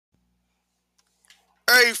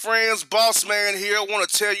Hey friends, Bossman here. I want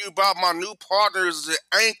to tell you about my new partners at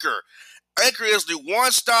Anchor. Anchor is the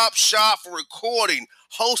one-stop shop for recording,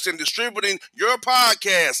 hosting, distributing your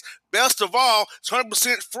podcast. Best of all, it's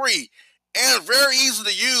 100% free and very easy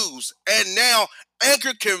to use. And now,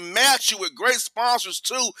 Anchor can match you with great sponsors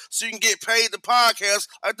too, so you can get paid the podcast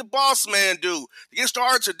like the Bossman do. To get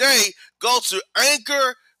started today, go to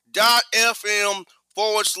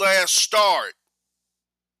anchor.fm/start.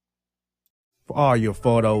 For all your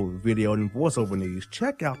photo, video, and voiceover needs,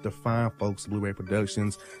 check out the fine folks at Blueberry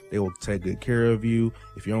Productions. They will take good care of you.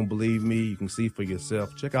 If you don't believe me, you can see for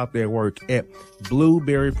yourself. Check out their work at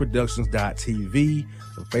blueberryproductions.tv,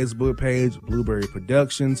 the Facebook page, Blueberry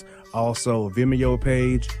Productions, also a Vimeo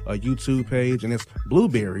page, a YouTube page, and it's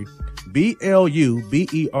Blueberry,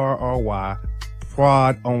 BLUBERRY,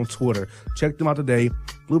 Prod on Twitter. Check them out today.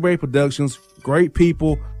 Blueberry Productions, great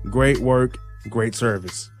people, great work, great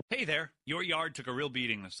service. Hey there, your yard took a real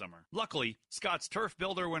beating this summer. Luckily, Scott's Turf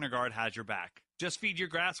Builder Winter Guard has your back. Just feed your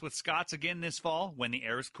grass with Scott's again this fall when the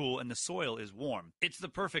air is cool and the soil is warm. It's the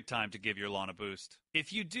perfect time to give your lawn a boost.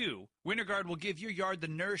 If you do, Winter Guard will give your yard the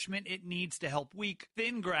nourishment it needs to help weak,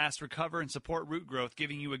 thin grass recover and support root growth,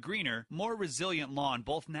 giving you a greener, more resilient lawn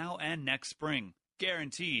both now and next spring.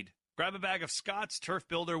 Guaranteed. Grab a bag of Scott's Turf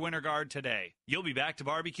Builder Winter Guard today. You'll be back to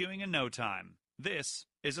barbecuing in no time. This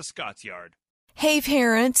is a Scott's Yard. Hey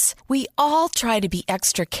parents, we all try to be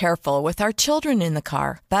extra careful with our children in the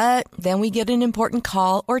car, but then we get an important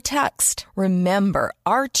call or text. Remember,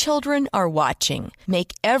 our children are watching.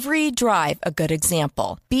 Make every drive a good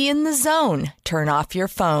example. Be in the zone. Turn off your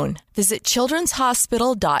phone. Visit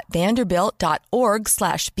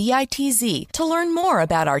childrenshospital.vanderbilt.org/BITZ to learn more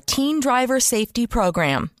about our teen driver safety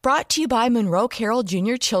program. Brought to you by Monroe Carroll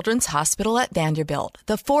Jr. Children's Hospital at Vanderbilt,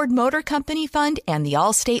 the Ford Motor Company Fund, and the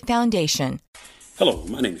Allstate Foundation. Hello,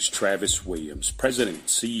 my name is Travis Williams, President and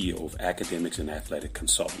CEO of Academics and Athletic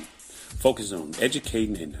Consulting, focusing on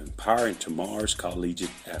educating and empowering tomorrow's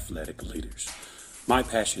collegiate athletic leaders. My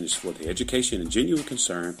passion is for the education and genuine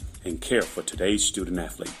concern and care for today's student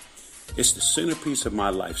athlete. It's the centerpiece of my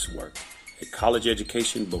life's work. A college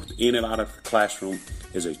education, both in and out of the classroom,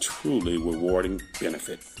 is a truly rewarding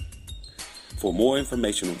benefit. For more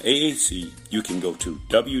information on AAC, you can go to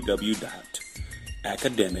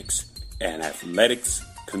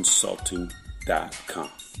www.academicsandathleticsconsulting.com.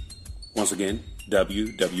 Once again,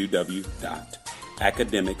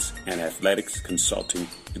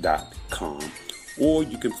 www.academicsandathleticsconsulting.com. Or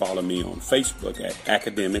you can follow me on Facebook at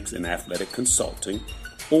Academics and Athletic Consulting,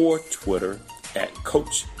 or Twitter at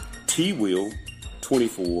Coach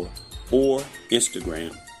TWill24, or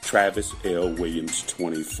Instagram Travis L. Williams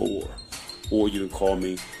 24. Or you can call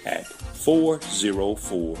me at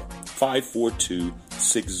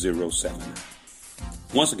 404-542-6079.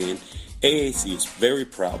 Once again, AAC is very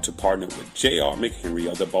proud to partner with J.R.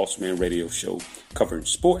 McHenry of the Bossman Radio Show, covering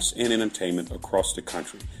sports and entertainment across the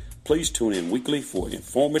country. Please tune in weekly for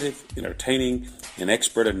informative, entertaining, and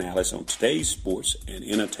expert analysis on today's sports and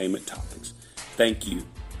entertainment topics. Thank you.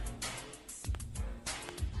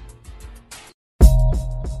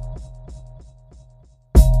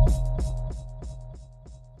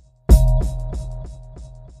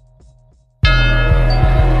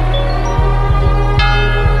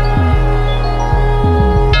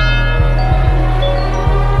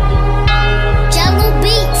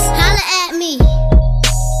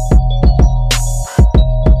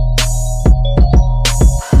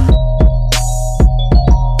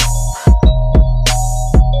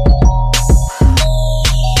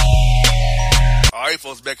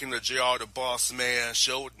 Back in the JR the Bossman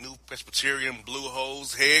Show with new Presbyterian Blue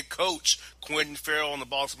Hose head coach Quinton Ferrell on the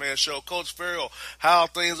Bossman Show. Coach Ferrell, how are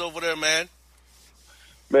things over there, man?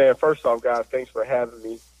 Man, first off, guys, thanks for having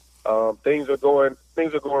me. Things are going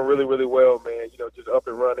really, really well, man. You know, just up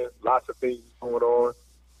and running, lots of things going on.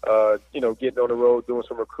 Getting on the road, doing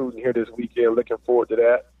some recruiting here this weekend. Looking forward to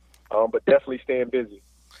that. But definitely staying busy.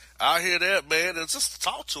 I hear that, man. And just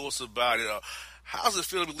talk to us about it. How's it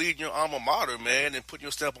feel to be leading your alma mater, man, and putting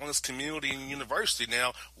your stamp on this community and university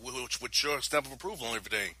now with your stamp of approval on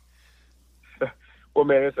everything? Well,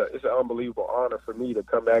 man, it's an unbelievable honor for me to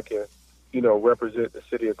come back and, represent the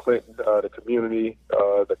city of Clinton, the community,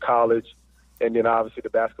 the college, and then obviously the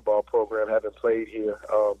basketball program, having played here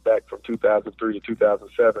back from 2003 to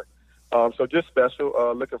 2007. So just special.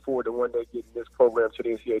 Looking forward to one day getting this program to the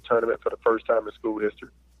NCAA tournament for the first time in school history.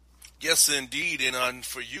 Yes, indeed. And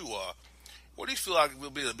for you, what do you feel like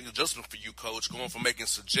will be a big adjustment for you, Coach, going from making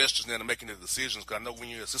suggestions and making the decisions? Because I know when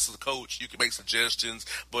you're an assistant coach, you can make suggestions,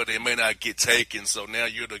 but they may not get taken. So now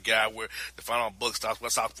you're the guy where the final buck stops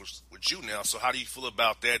with towards you now. So how do you feel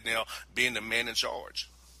about that now, being the man in charge?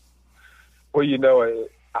 Well,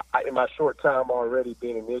 in my short time already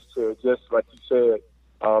being in this chair, just like you said,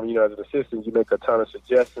 as an assistant, you make a ton of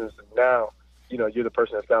suggestions, and now, you're the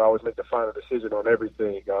person that's got to always make the final decision on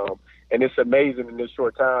everything. And it's amazing in this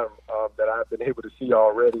short time that I've been able to see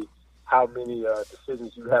already how many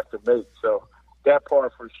decisions you have to make. So that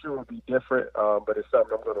part for sure will be different, but it's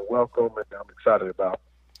something I'm going to welcome and I'm excited about.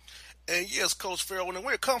 And yes, Coach Ferrell,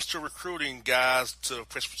 when it comes to recruiting guys to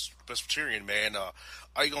Presbyterian, man,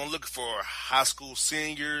 are you going to look for high school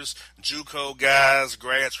seniors, JUCO guys,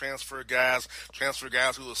 grad transfer guys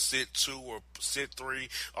who will sit 2 or sit 3,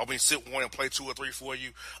 sit 1 and play 2 or 3 for you,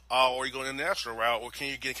 or are you going the national route, or can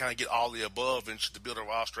you get all the above and to build a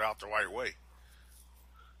roster out the right way?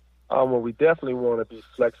 Well, we definitely want to be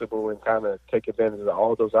flexible and kind of take advantage of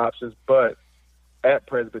all those options, but at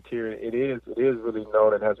Presbyterian, it is really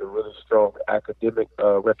known and has a really strong academic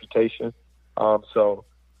reputation. So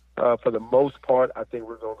for the most part, I think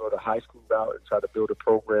we're going to go the high school route and try to build a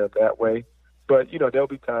program that way. But, there'll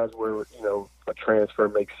be times where, a transfer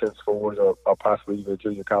makes sense for us or possibly even a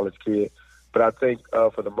junior college kid. But I think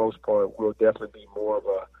for the most part, we'll definitely be more of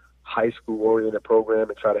a high school-oriented program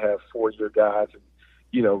and try to have 4-year guys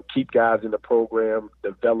and, keep guys in the program,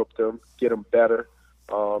 develop them, get them better.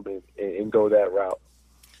 And go that route.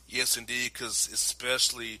 Yes, indeed, because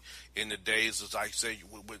especially in the days, as I say,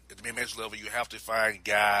 at the mid-major level, you have to find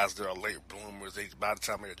guys that are late bloomers. By the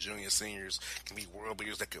time they're junior seniors, can be world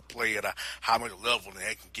beaters that can play at a high major level, and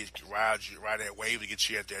they can ride that wave to get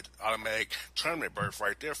you at that automatic tournament berth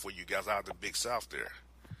right there for you guys out of the Big South there.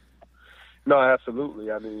 No,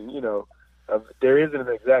 absolutely. I mean, there isn't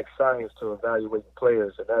an exact science to evaluating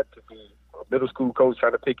players, and that could be a middle school coach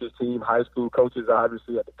trying to pick his team, high school coaches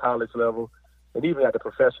obviously at the college level, and even at the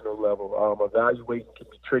professional level. Evaluating can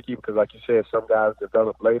be tricky because, like you said, some guys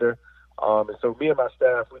develop later. And so me and my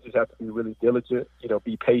staff, we just have to be really diligent,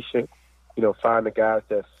 be patient, find the guys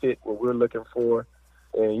that fit what we're looking for.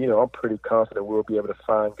 And, I'm pretty confident we'll be able to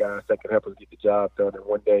find guys that can help us get the job done and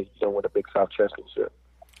one day, win a Big South championship.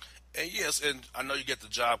 And yes, and I know you get the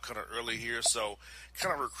job kind of early here, so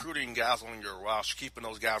kind of recruiting guys on your roster, keeping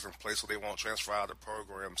those guys in place so they won't transfer out of the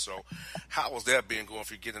program. So how was that being going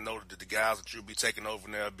if you're getting to know the guys that you'll be taking over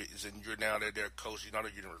now? You're now their coach. You know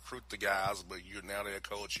that you didn't recruit the guys, but you're now their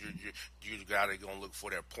coach. You're the guy that's going to look for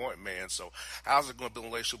their point man. So how's it going to build a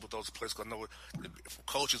relationship with those players? Because I know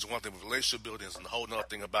coaches is one thing, but relationship building is a whole other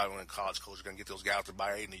thing about it when college coach. You're going to get those guys to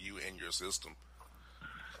buy into you and your system.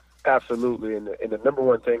 Absolutely, and the number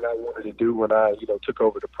one thing I wanted to do when I, took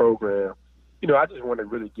over the program, I just wanted to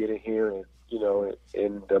really get in here and,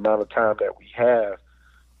 in the amount of time that we have,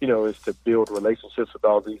 is to build relationships with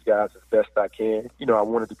all these guys as best I can. I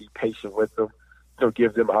wanted to be patient with them,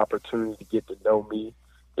 give them opportunity to get to know me.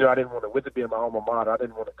 I didn't want to, with it being my alma mater, I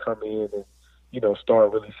didn't want to come in and,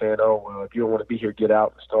 start really saying, oh, well, if you don't want to be here, get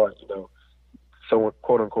out and start, so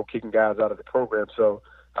quote unquote kicking guys out of the program. So,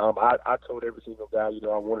 I told every single guy,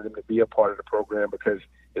 I wanted him to be a part of the program because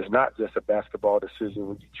it's not just a basketball decision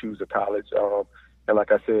when you choose a college. And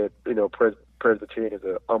like I said, Presbyterian is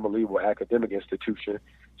an unbelievable academic institution.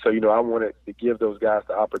 So, I wanted to give those guys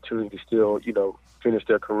the opportunity to still, finish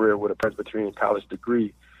their career with a Presbyterian college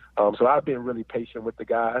degree. So I've been really patient with the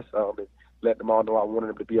guys and letting them all know I wanted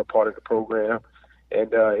them to be a part of the program.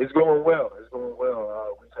 And it's going well.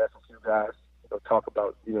 We've had some few guys talk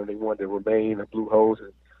about, they want to remain in Blue Hose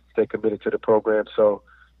and stay committed to the program. So,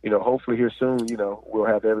 hopefully here soon, we'll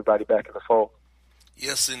have everybody back in the fold.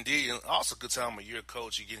 Yes, indeed. And also a good time of year,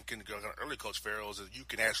 Coach, you can go early, Coach Ferrell, is that you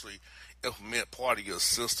can actually implement part of your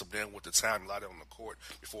system then with the time allotted on the court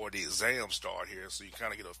before the exams start here. So you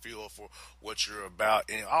kind of get a feel for what you're about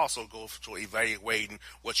and also go to evaluating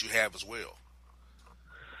what you have as well.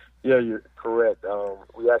 Yeah, you're correct.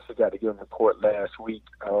 We actually got to get on the court last week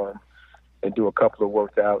and do a couple of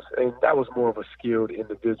workouts. And that was more of a skilled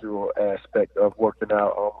individual aspect of working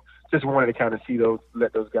out. Just wanted to kind of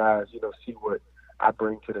let those guys, see what I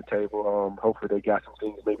bring to the table. Hopefully they got some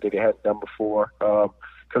things maybe they hadn't done before.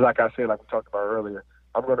 Because like I said, like we talked about earlier,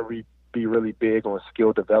 I'm going to be really big on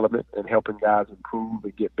skill development and helping guys improve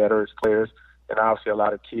and get better as players. And obviously a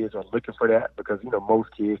lot of kids are looking for that because, most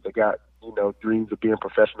kids, they got, dreams of being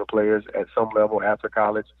professional players at some level after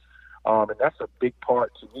college. And that's a big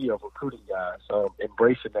part to me of recruiting guys,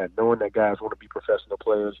 embracing that, knowing that guys want to be professional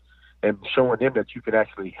players and showing them that you can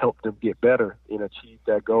actually help them get better and achieve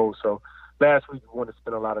that goal. So last week we wanted to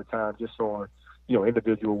spend a lot of time just on,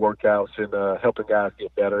 individual workouts and helping guys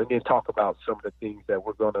get better and then talk about some of the things that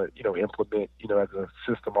we're going to, implement, as a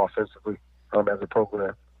system offensively as a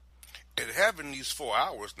program. And having these 4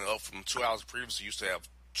 hours now from 2 hours previously, you used to have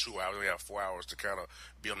 2 hours. We have 4 hours to kind of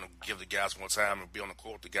give the guys more time and be on the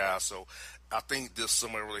court with the guys. So I think this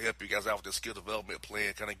summer really help you guys out with the skill development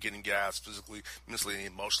plan, kind of getting guys physically, mentally, and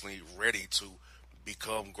emotionally ready to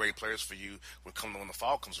become great players for you when the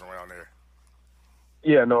fall comes around there.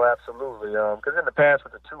 Yeah, no, absolutely. Because in the past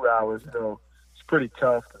with the 2 hours, it's pretty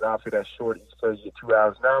tough because obviously that's short. Each plays you 2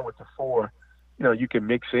 hours. Now with the 4, you can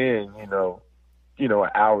mix in, an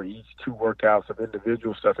hour each, 2 workouts of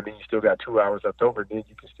individual stuff, and then you still got 2 hours left over, and then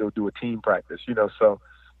you can still do a team practice, so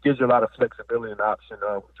gives you a lot of flexibility and option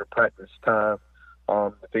with your practice time,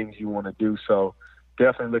 the things you want to do. So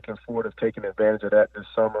definitely looking forward to taking advantage of that this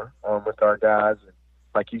summer with our guys, and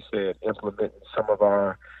like you said, implementing some of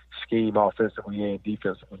our scheme offensively and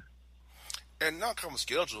defensively. And not coming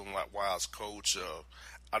scheduling wise, Coach,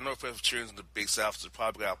 I know if cheering in the Big South, they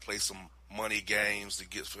probably got to play some money games to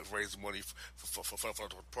raise money for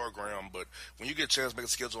the program. But when you get a chance to make a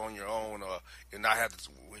schedule on your own, and not have to,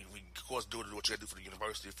 we of course do what you got to do for the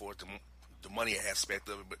university for the money aspect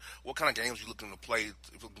of it. But what kind of games are you looking to play?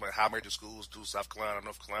 If you look at high major schools, do South Carolina,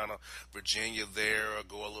 North Carolina, Virginia there, or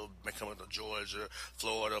go a little, come into Georgia,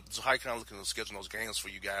 Florida. So how you kind of looking to schedule those games for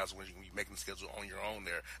you guys when you're making the schedule on your own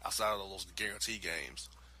there, outside of those guarantee games?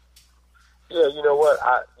 Yeah, you know what?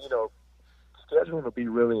 Scheduling will be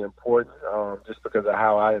really important just because of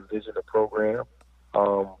how I envision the program.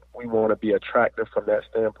 We want to be attractive from that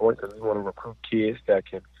standpoint because we want to recruit kids that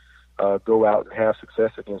can go out and have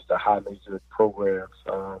success against the high major programs.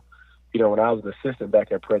 When I was an assistant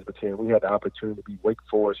back at Presbyterian, we had the opportunity to beat Wake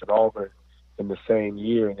Forest and Auburn in the same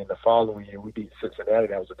year, and in the following year we beat Cincinnati.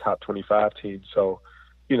 That was a top 25 team. So,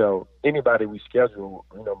 anybody we schedule,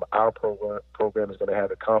 our program is going to have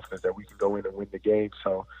the confidence that we can go in and win the game.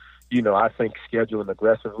 So, I think scheduling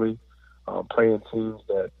aggressively, playing teams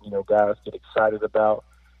that, guys get excited about,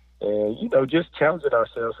 and, just challenging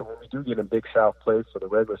ourselves. So when we do get in Big South play for the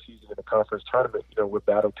regular season in the conference tournament, we're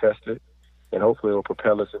battle tested, and hopefully it will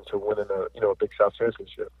propel us into winning a Big South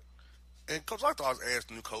championship. And Coach, I'd like to always ask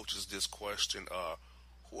new coaches this question.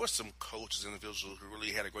 Who are some coaches, individuals who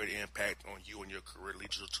really had a great impact on you and your career,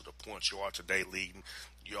 lead you to the point you are today leading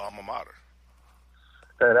your alma mater?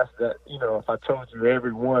 And that's that. If I told you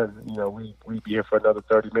every one, we'd be here for another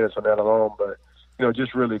 30 minutes on that alone. But,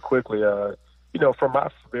 just really quickly, from my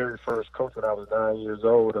very first coach when I was 9 years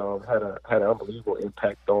old, had an unbelievable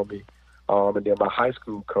impact on me. And then my high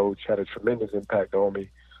school coach had a tremendous impact on me.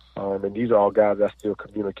 And these are all guys I still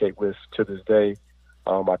communicate with to this day.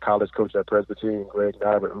 My college coach at Presbyterian, Greg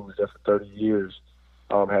Nybert, who was there for 30 years,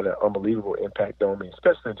 had an unbelievable impact on me,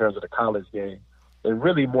 especially in terms of the college game. And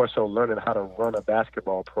really more so learning how to run a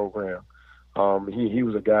basketball program. He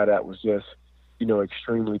was a guy that was just,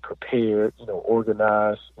 extremely prepared,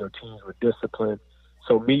 organized, teams were disciplined.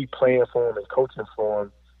 So me playing for him and coaching for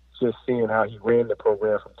him, just seeing how he ran the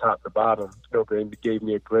program from top to bottom, gave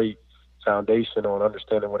me a great foundation on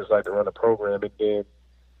understanding what it's like to run a program. And then,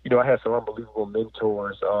 I had some unbelievable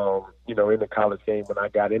mentors, in the college game when I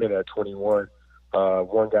got in it at 21.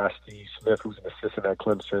 One guy, Steve Smith, who's an assistant at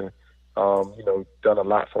Clemson, done a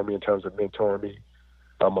lot for me in terms of mentoring me.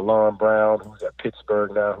 Milan Brown, who's at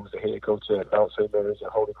Pittsburgh now, who's the head coach at Mount St. Mary's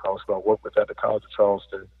and Holy Cross, who I worked with at the College of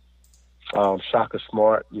Charleston. Shaka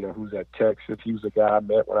Smart, who's at Texas. He was a guy I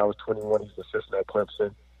met when I was 21. He's the assistant at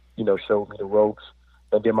Clemson, showed me the ropes.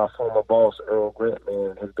 And then my former boss, Earl Grant,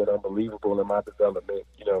 man, has been unbelievable in my development,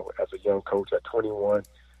 as a young coach at 21.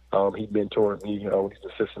 He mentored me, when he's the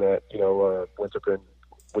assistant at, Winthrop and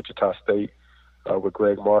Wichita State with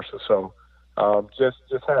Greg Marshall. So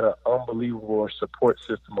just had an unbelievable support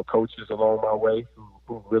system of coaches along my way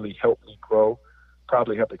who really helped me grow,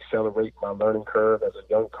 probably helped accelerate my learning curve as a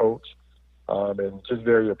young coach, and just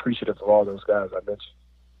very appreciative of all those guys I mentioned.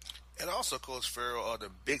 And also, Coach Ferrell, the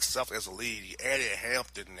Big South as a league, you added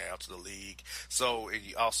Hampton now to the league. So, and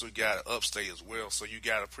you also got Upstate as well. So you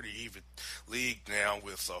got a pretty even league now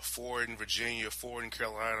with 4 in Virginia, 4 in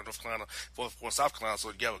Carolina, North Carolina, 4 in South Carolina.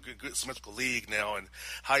 So you have a good symmetrical league now. And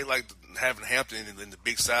how you like having Hampton in the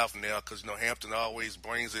Big South now? Because, Hampton always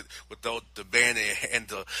brings it with the band and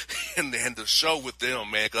the show with them,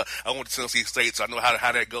 man. Cause I went to Tennessee State, so I know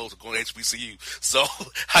how that goes going to HBCU. So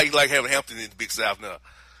how you like having Hampton in the Big South now?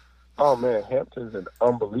 Oh, man, Hampton's an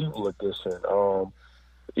unbelievable addition.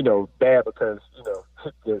 Bad because,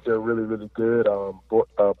 they're really, really good.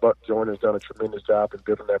 Buck Joyner's done a tremendous job in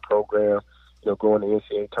building that program, going to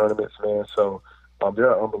NCAA tournaments, man. So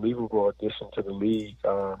they're an unbelievable addition to the league.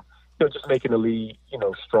 Just making the league,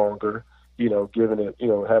 stronger, giving it,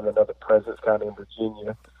 having another presence kind of in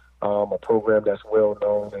Virginia, a program that's well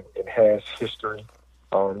known and has history.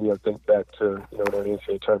 Think back to, the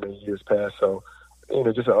NCAA tournament in years past. So,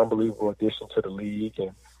 just an unbelievable addition to the league.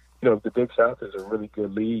 And, the Big South is a really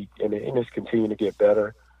good league, and it's continuing to get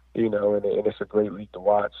better, and it's a great league to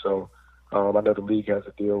watch. So I know the league has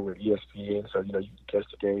a deal with ESPN, so, you can catch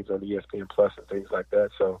the games on ESPN Plus and things like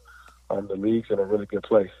that. So the league's in a really good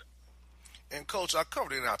place. And, Coach, I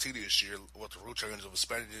covered NIT this year with the rule changes of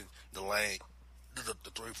expanding the lane,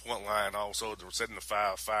 the 3-point line, also the setting the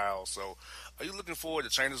 5 fouls. So are you looking forward to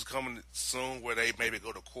changes coming soon where they maybe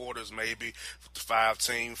go to quarters, maybe with the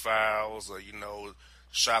 5-team fouls, or,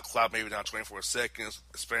 shot clock maybe down 24 seconds,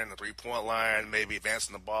 expanding the 3-point line, maybe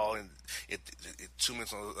advancing the ball in 2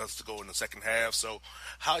 minutes on us to go in the second half. So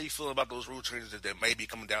how are you feeling about those rule changes that may be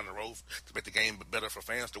coming down the road to make the game better for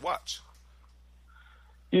fans to watch?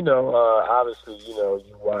 Obviously,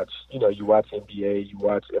 you watch NBA, you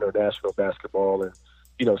watch international basketball, and,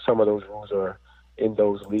 some of those rules are in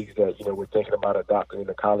those leagues that, we're thinking about adopting in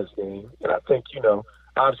the college game. And I think,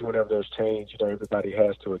 obviously whenever there's change, everybody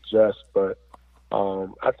has to adjust, but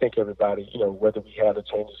I think everybody, whether we have the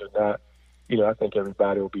changes or not, I think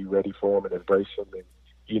everybody will be ready for them and embrace them and,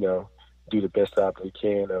 do the best job they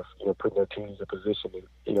can of, putting their teams in position,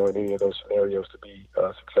 in any of those scenarios to be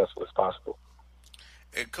successful as possible.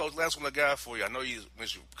 And, Coach, last one I got for you. I know you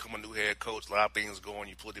become a new head coach, a lot of things going,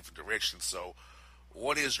 you pull different directions. So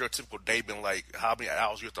what is your typical day been like? How many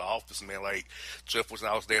hours you at the office, man? Like Jeff was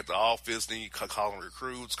out there at the office, then you calling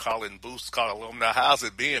recruits, calling boosters, calling alumni. How's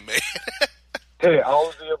it been, man? Hey, all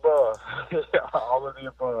of the above. All of the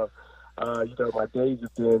above. My days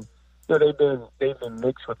have been, they've been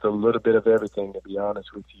mixed with a little bit of everything, to be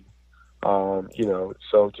honest with you. So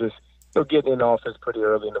just, getting in office pretty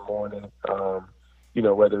early in the morning,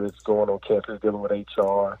 whether it's going on campus, dealing with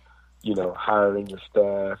HR, hiring your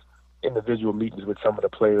staff, individual meetings with some of the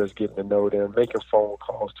players, getting to know them, making phone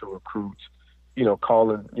calls to recruits,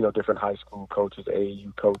 calling, different high school coaches,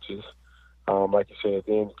 AAU coaches, like you said,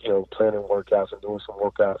 then, planning workouts and doing some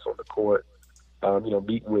workouts on the court,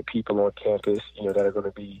 meeting with people on campus, that are going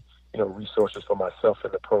to be, resources for myself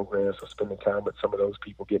in the program. So spending time with some of those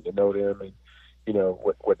people, getting to know them and,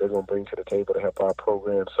 what they're going to bring to the table to help our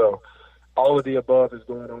program. So all of the above is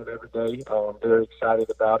going on every day. Very excited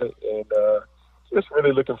about it, and just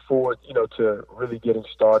really looking forward, to really getting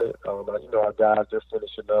started. Our guys, they're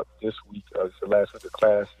finishing up this week. It's the last week of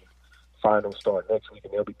class. Finals start next week,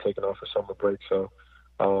 and they'll be taking off for summer break. So,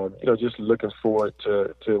 just looking forward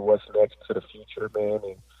to what's next, to the future, man,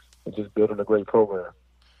 and just building a great program.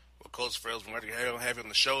 Well, Coach Ferrell, we're going to have you on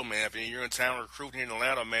the show, man. If you're in town recruiting here in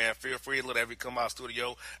Atlanta, man, feel free to let every come out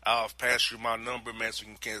studio. I'll pass you my number, man, so you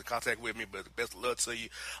can get in contact with me. But best of luck to you.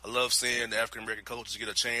 I love seeing the African-American coaches get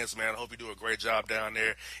a chance, man. I hope you do a great job down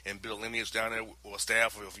there and build lineage down there or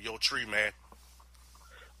staff of your tree, man.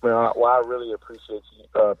 Well, I really appreciate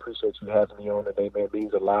you having me on today, man. It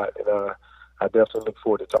means a lot, and I definitely look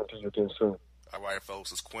forward to talking to you again soon. All right,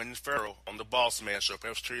 folks, it's Quinton Ferrell on the Bossman Show,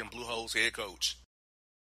 Pepsi Tree and Blue Hose head coach.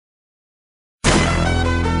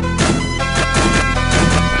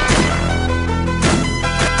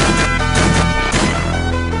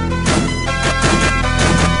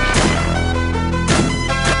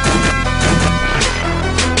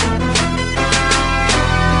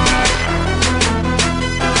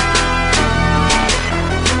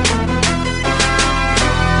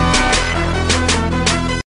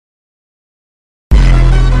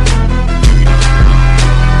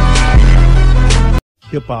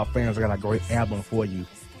 Hip-hop fans, I got a great album for you.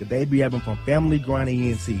 The debut album from Family Grind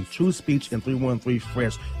ENT, True Speech and 313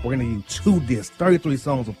 Fresh. We're going to give you 2 discs, 33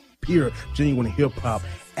 songs of pure, genuine hip-hop.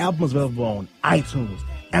 Albums available on iTunes,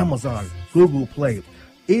 Amazon, Google Play,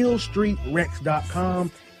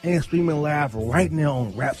 illstreetrex.com, and streaming live right now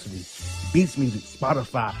on Rhapsody, Beats Music,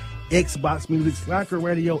 Spotify, Xbox Music, Slacker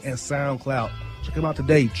Radio, and SoundCloud. Check them out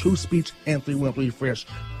today. True Speech and 313 Fresh.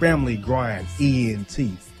 Family Grind ENT.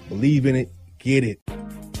 Believe in it. Get it.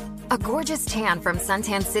 A gorgeous tan from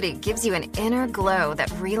Suntan City gives you an inner glow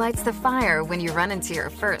that relights the fire when you run into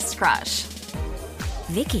your first crush.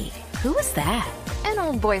 Vicky, who was that? An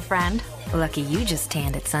old boyfriend. Lucky you just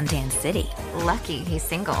tanned at Suntan City. Lucky he's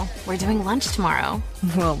single. We're doing lunch tomorrow.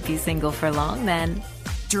 Won't be single for long then.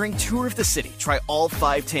 During Tour of the City, try all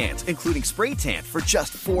 5 tans, including spray tan, for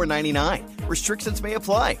just $4.99. Restrictions may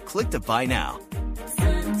apply. Click to buy now.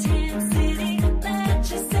 Suntan City, let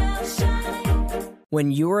yourself shine. When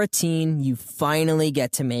you're a teen, you finally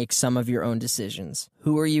get to make some of your own decisions.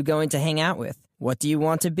 Who are you going to hang out with? What do you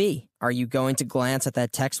want to be? Are you going to glance at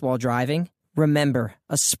that text while driving? Remember,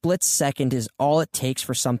 a split second is all it takes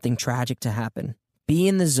for something tragic to happen. Be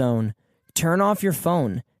in the zone. Turn off your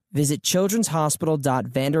phone. Visit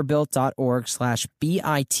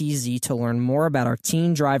childrenshospital.vanderbilt.org/BITZ to learn more about our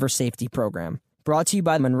teen driver safety program. Brought to you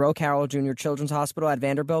by Monroe Carroll Jr. Children's Hospital at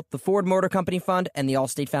Vanderbilt, the Ford Motor Company Fund, and the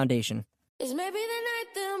Allstate Foundation. It's maybe the night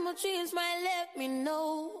that my dreams might let me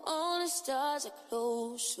know. All the stars are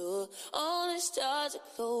closer. All the stars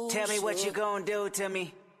are closer. Tell me what you gonna do to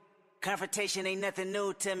me. Confrontation ain't nothing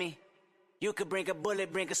new to me. You could bring a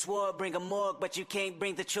bullet, bring a sword, bring a morgue, but you can't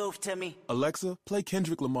bring the truth to me. Alexa, play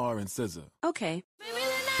Kendrick Lamar and SZA. Okay. Maybe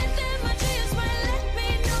the night that my dreams might let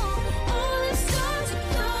me know. All the stars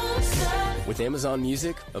are closer. With Amazon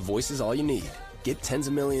Music, a voice is all you need. Get tens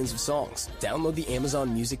of millions of songs. Download the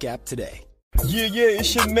Amazon Music app today. Yeah,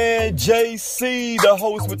 it's your man JC, the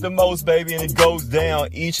host with the most, baby, and it goes down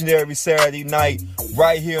each and every Saturday night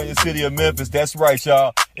right here in the city of Memphis. That's right,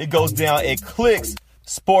 y'all. It goes down at Clicks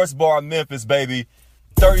Sports Bar Memphis, baby.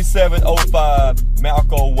 3705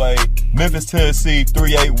 Malco Way, Memphis, Tennessee,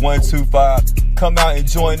 38125. Come out and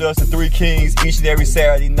join us, the Three Kings, each and every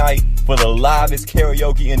Saturday night for the livest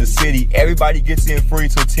karaoke in the city. Everybody gets in free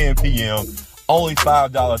till 10 p.m. Only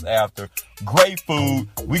 $5 after. Great food.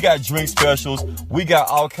 We got drink specials. We got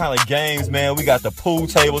all kind of games, man. We got the pool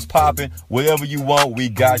tables popping. Whatever you want, we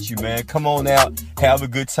got you, man. Come on out. Have a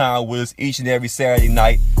good time with us each and every Saturday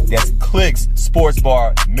night. That's Clicks Sports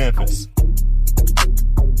Bar, Memphis.